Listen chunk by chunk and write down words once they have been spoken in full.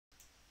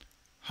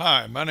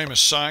Hi, my name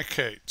is Cy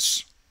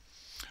Cates.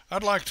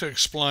 I'd like to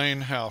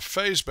explain how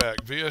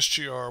Phaseback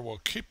VSGR will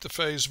keep the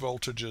phase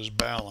voltages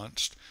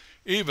balanced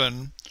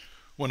even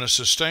when a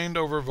sustained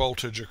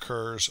overvoltage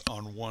occurs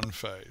on one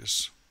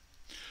phase.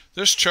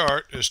 This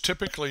chart is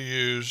typically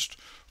used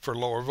for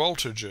lower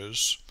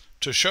voltages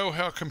to show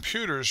how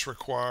computers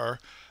require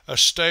a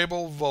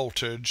stable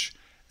voltage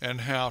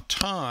and how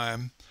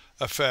time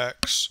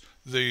affects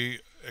the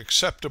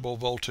acceptable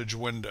voltage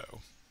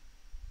window.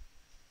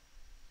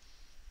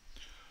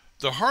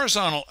 The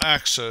horizontal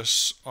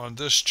axis on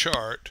this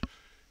chart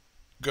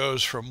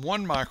goes from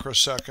 1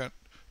 microsecond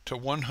to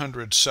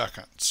 100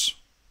 seconds.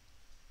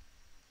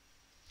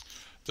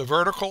 The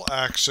vertical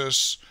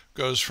axis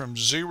goes from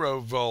 0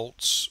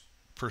 volts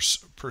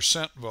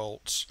percent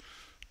volts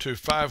to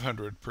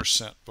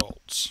 500%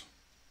 volts.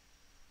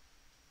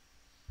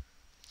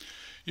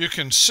 You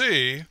can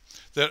see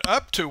that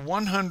up to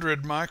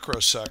 100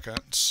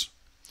 microseconds,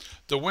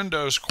 the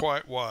window is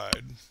quite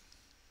wide.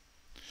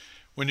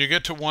 When you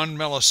get to 1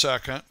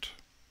 millisecond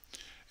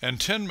and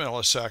 10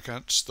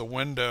 milliseconds, the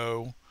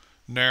window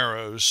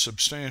narrows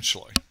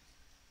substantially.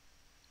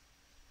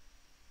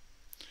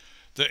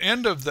 The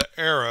end of the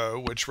arrow,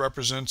 which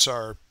represents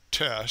our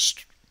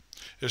test,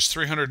 is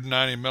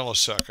 390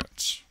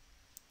 milliseconds.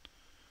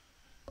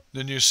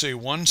 Then you see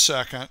 1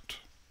 second,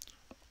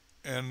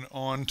 and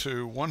on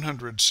to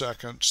 100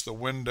 seconds, the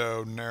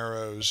window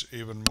narrows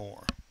even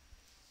more.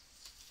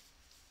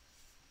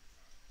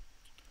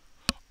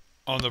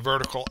 On the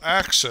vertical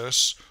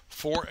axis,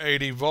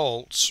 480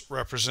 volts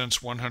represents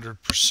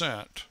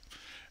 100%,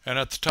 and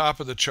at the top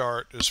of the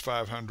chart is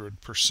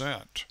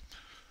 500%.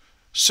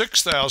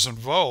 6,000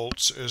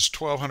 volts is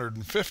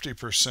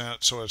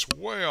 1,250%, so it's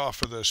way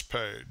off of this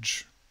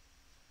page.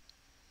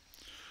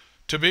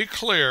 To be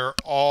clear,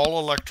 all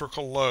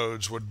electrical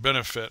loads would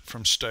benefit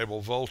from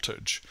stable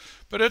voltage,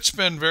 but it's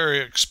been very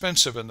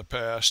expensive in the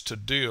past to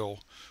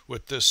deal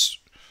with this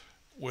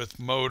with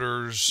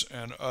motors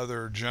and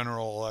other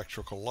general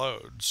electrical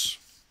loads.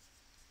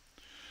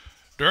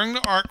 During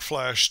the arc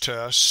flash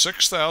test,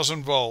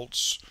 6,000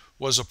 volts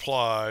was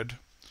applied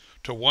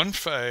to one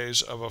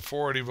phase of a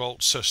 480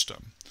 volt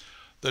system.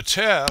 The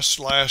test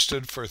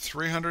lasted for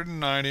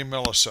 390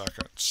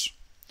 milliseconds.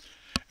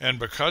 And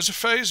because of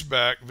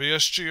Phaseback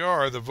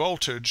VSGR, the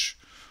voltage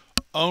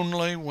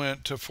only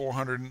went to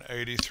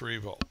 483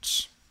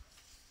 volts.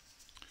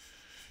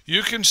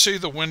 You can see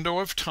the window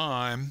of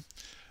time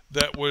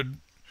that would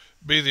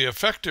be the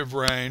effective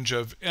range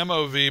of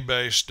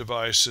MOV-based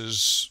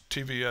devices,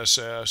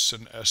 TVSS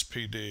and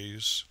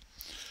SPDs.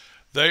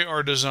 They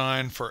are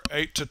designed for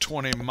 8 to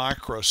 20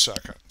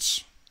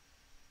 microseconds.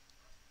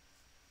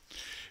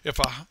 If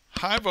a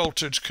high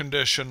voltage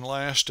condition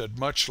lasted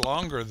much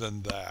longer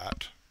than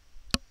that,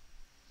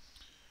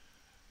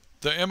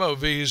 the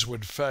MOVs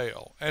would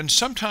fail, and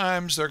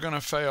sometimes they're going to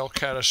fail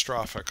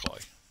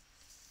catastrophically.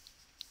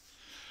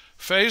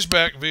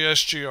 Phaseback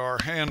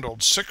VSGR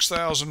handled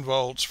 6,000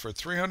 volts for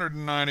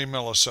 390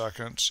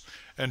 milliseconds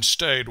and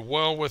stayed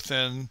well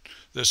within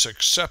this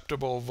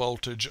acceptable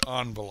voltage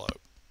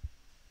envelope.